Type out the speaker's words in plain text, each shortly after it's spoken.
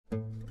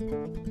Hello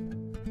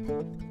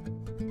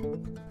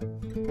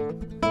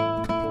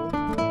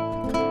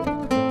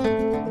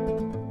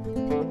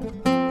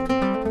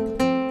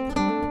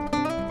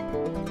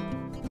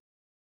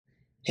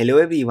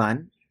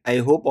everyone, I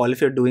hope all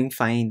of you are doing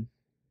fine.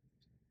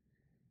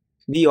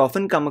 We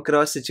often come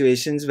across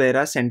situations where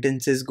our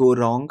sentences go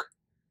wrong.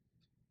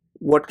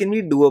 What can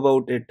we do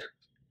about it?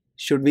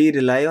 Should we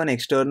rely on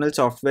external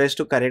softwares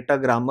to correct our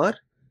grammar?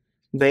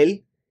 Well,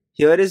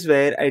 here is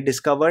where I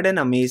discovered an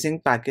amazing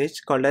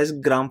package called as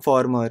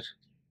Gramformer.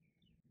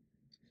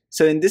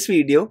 So in this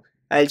video,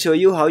 I'll show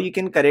you how you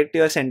can correct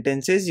your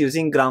sentences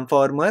using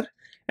Gramformer,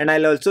 and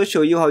I'll also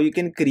show you how you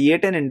can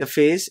create an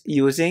interface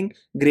using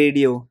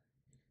Gradio.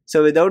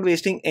 So without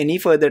wasting any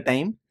further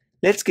time,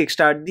 let's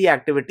kickstart the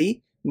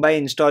activity by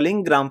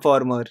installing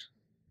Gramformer.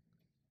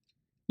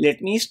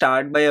 Let me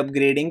start by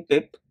upgrading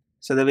pip.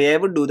 So the way I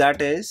would do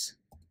that is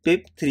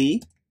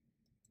pip3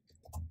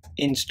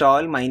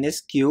 install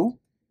 -q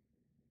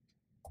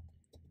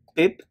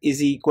pip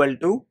is equal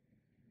to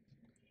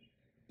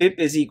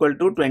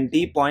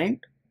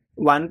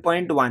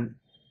 20.1.1.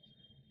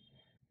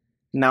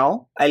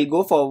 Now I'll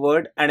go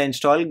forward and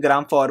install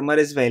Gramformer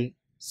as well.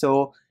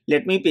 So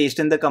let me paste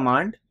in the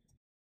command.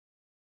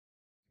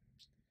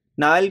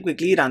 Now I'll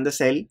quickly run the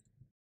cell.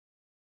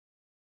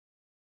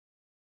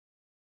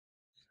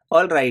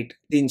 Alright,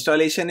 the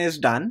installation is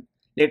done.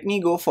 Let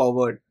me go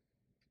forward.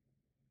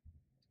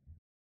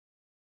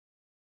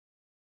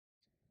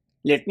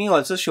 Let me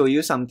also show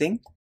you something.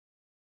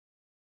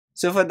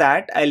 So for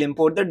that, I'll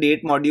import the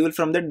date module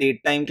from the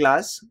datetime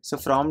class. So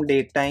from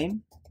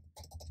datetime,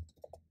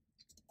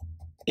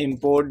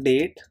 import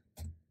date.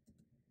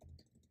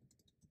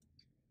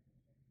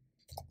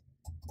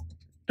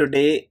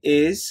 Today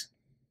is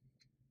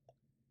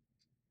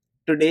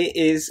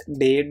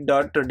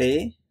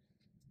date.today,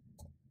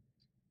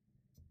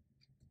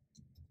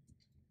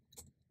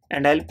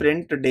 and I'll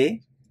print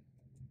today.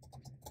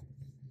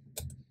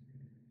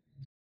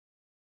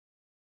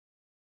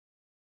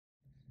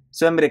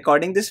 So I'm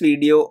recording this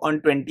video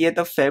on 20th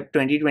of Feb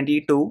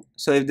 2022.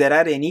 So if there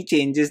are any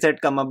changes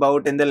that come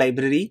about in the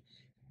library,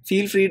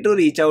 feel free to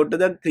reach out to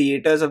the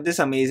creators of this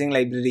amazing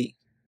library.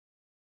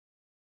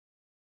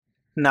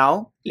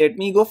 Now let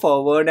me go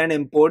forward and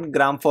import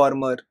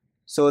Gramformer.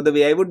 So the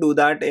way I would do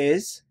that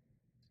is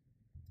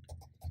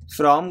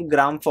from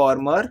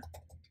Gramformer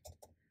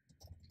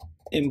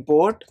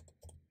import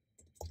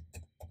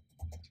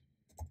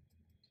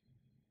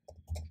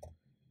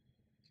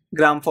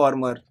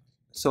Gramformer.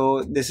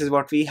 So this is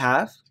what we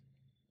have.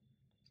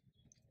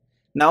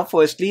 Now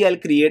firstly, I'll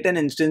create an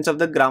instance of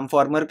the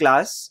Gramformer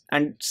class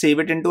and save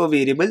it into a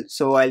variable.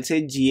 So I'll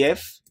say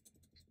gf.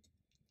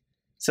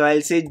 So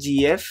I'll say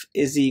gf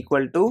is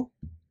equal to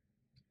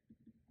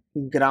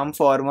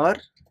Gramformer.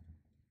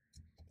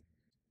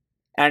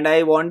 And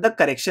I want the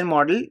correction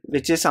model,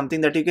 which is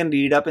something that you can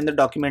read up in the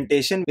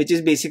documentation, which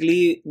is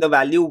basically the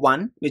value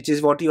 1, which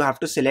is what you have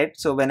to select.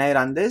 So when I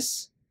run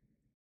this,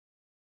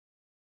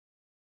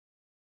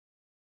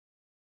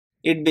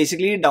 it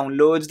basically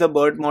downloads the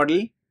Bhatt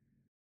model.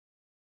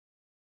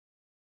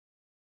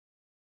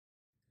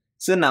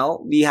 So now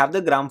we have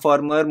the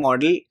Gramformer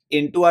model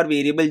into our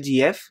variable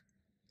gf.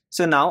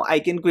 So now I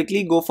can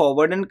quickly go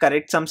forward and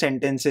correct some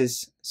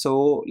sentences.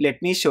 So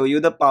let me show you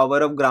the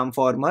power of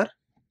Gramformer.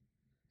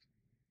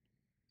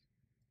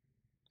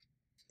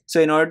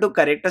 So in order to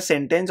correct a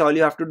sentence, all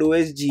you have to do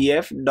is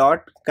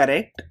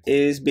gf.correct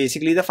is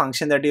basically the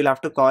function that you'll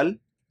have to call.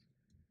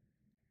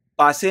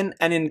 Pass in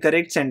an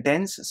incorrect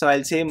sentence. So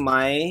I'll say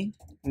my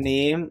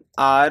name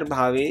are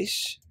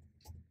Bhavesh.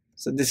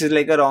 So this is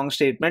like a wrong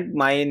statement.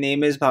 My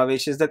name is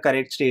Bhavesh is the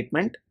correct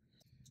statement.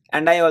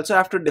 And I also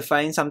have to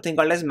define something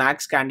called as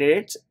max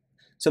candidates.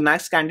 So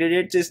max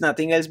candidates is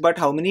nothing else but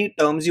how many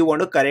terms you want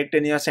to correct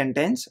in your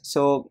sentence.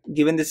 So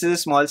given this is a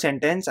small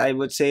sentence, I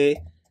would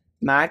say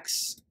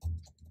max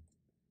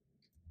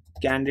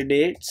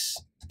candidates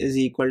is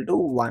equal to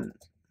 1.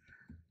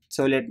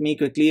 So let me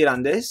quickly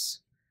run this.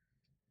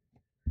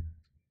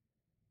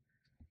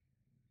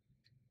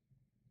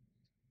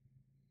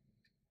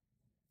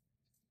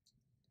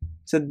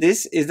 So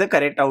this is the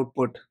correct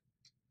output.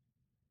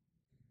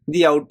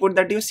 The output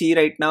that you see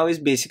right now is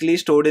basically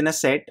stored in a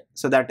set.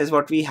 So that is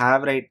what we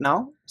have right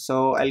now.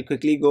 So I'll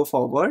quickly go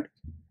forward.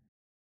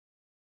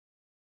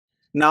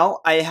 Now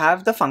I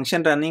have the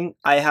function running.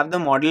 I have the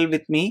model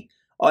with me.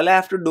 All I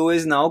have to do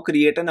is now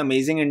create an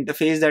amazing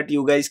interface that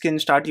you guys can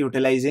start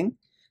utilizing.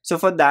 So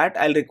for that,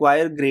 I'll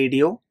require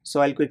Gradio.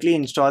 So I'll quickly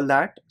install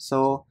that.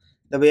 So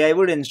the way I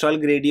would install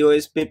Gradio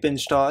is pip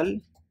install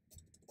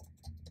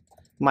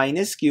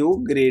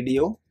 -q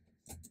Gradio.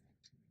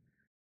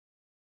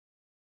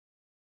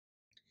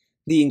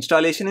 The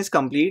installation is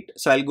complete.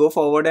 So I'll go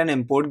forward and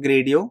import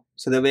Gradio.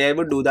 So the way I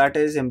would do that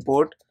is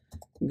import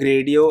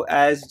Gradio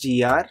as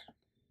gr.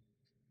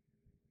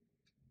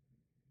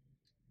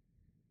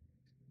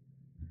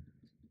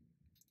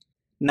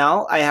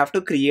 Now I have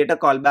to create a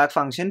callback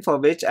function for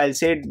which I'll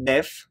say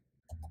def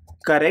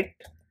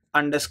correct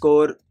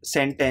 _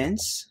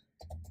 sentence.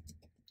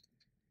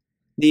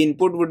 The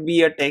input would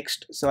be a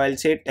text, so I'll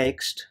say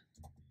text.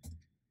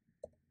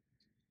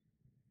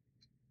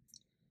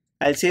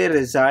 I'll say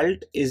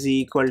result is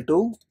equal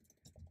to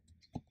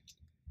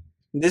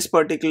this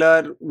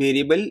particular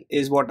variable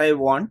is what I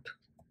want.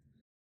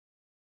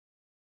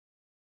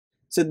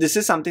 So this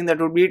is something that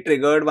would be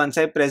triggered once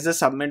I press the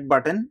submit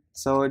button.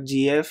 So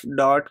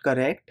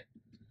gf.correct,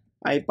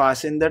 I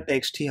pass in the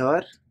text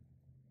here.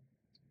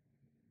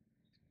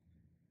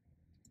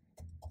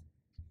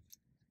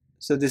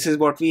 So this is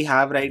what we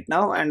have right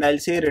now, and I'll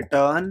say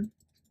return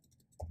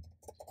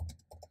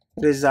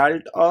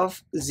result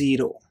of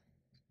 0.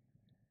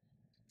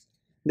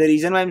 The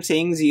reason why I'm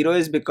saying 0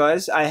 is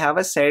because I have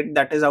a set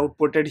that is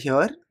outputted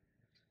here.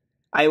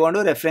 I want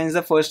to reference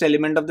the first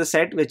element of the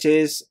set, which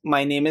is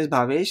my name is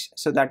Bhavesh.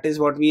 So that is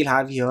what we'll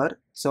have here.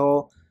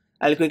 So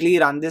I'll quickly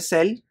run this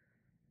cell.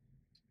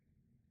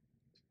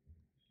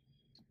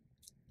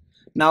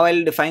 Now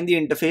I'll define the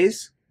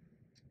interface.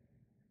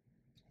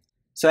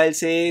 So I'll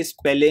say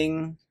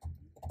spelling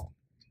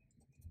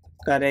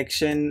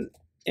correction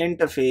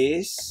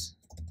interface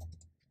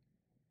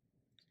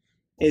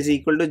is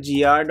equal to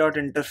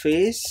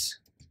gr.interface.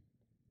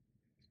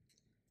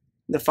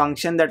 The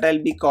function that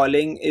I'll be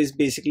calling is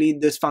basically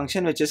this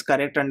function, which is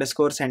correct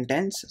underscore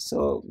sentence.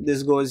 So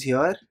this goes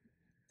here.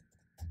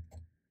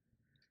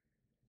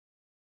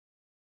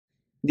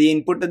 The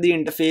input of the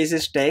interface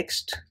is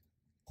text,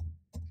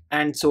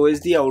 and so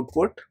is the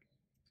output.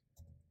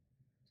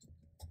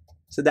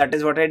 So that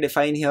is what I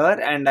define here,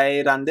 and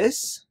I run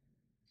this.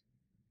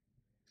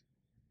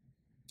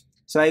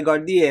 So I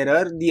got the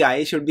error. The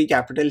I should be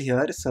capital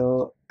here,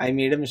 so I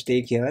made a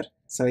mistake here.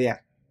 So yeah.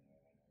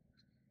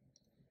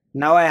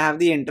 Now I have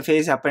the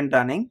interface up and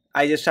running.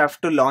 I just have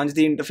to launch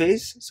the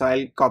interface. So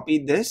I'll copy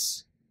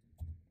this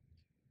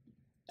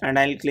and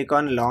I'll click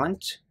on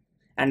launch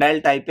and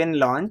I'll type in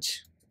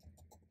launch.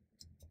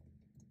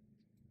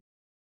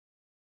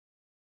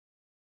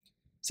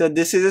 So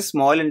this is a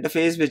small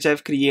interface which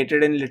I've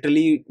created in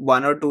literally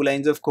 1 or 2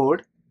 lines of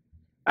code.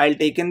 I'll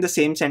take in the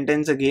same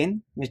sentence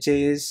again, which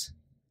is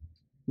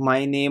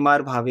my name are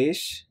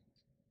Bhavesh.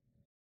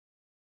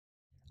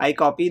 I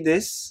copy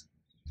this.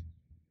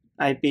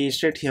 I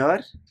paste it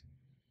here.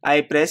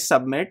 I press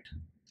submit.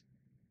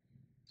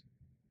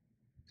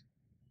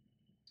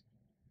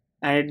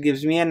 And it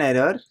gives me an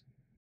error.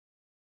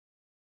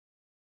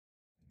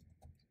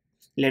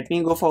 Let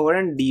me go forward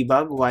and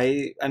debug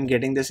why I'm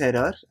getting this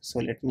error. So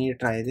let me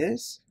try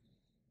this.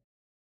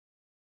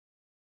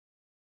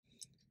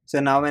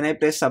 So now when I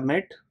press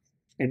submit,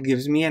 it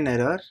gives me an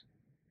error.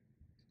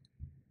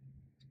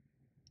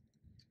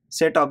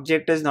 Set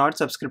object is not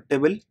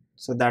subscriptable.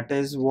 So that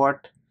is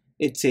what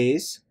it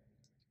says.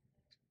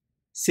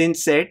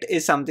 Since set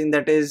is something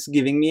that is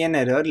giving me an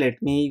error,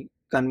 let me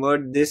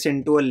convert this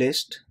into a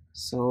list.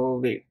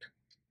 So wait.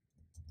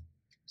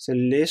 So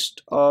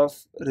list of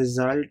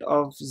result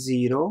of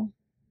 0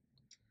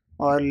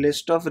 or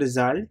list of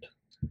result.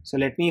 So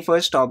let me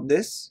first stop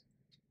this.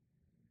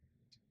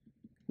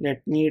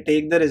 Let me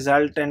take the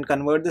result and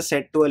convert the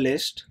set to a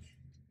list.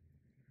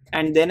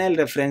 And then I'll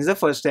reference the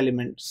first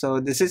element. So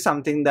this is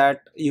something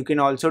that you can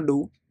also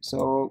do.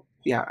 So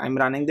yeah, I'm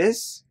running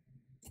this.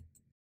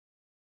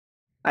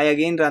 I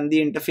again run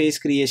the interface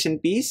creation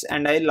piece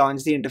and I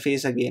launch the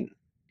interface again.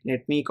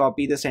 Let me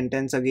copy the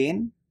sentence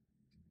again.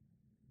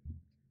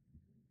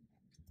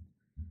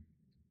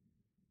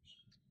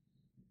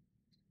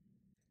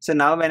 So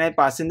now when I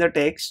pass in the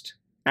text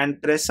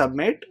and press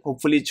submit,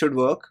 hopefully it should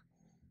work.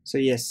 So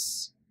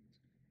yes,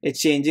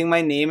 it's changing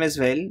my name as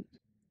well.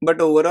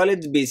 But overall,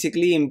 it's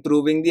basically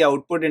improving the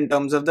output in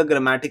terms of the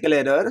grammatical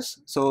errors.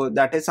 So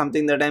that is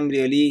something that I'm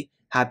really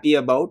happy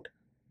about.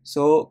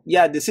 So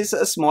yeah, this is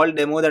a small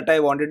demo that I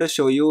wanted to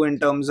show you in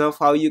terms of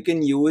how you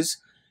can use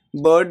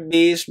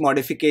Bhatt-based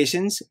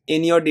modifications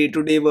in your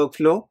day-to-day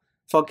workflow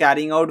for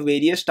carrying out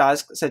various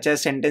tasks such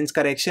as sentence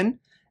correction,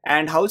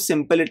 and how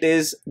simple it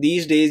is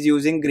these days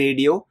using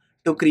Gradio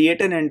to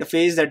create an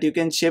interface that you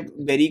can ship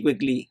very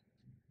quickly.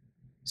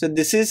 So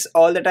this is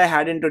all that I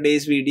had in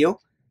today's video.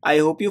 I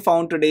hope you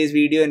found today's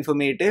video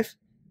informative.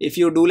 If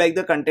you do like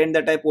the content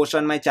that I post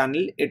on my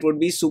channel, it would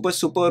be super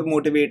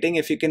motivating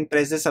if you can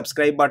press the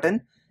subscribe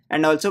button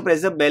and also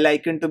press the bell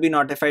icon to be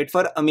notified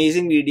for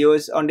amazing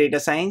videos on data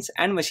science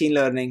and machine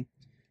learning.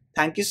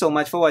 Thank you so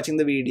much for watching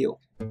the video.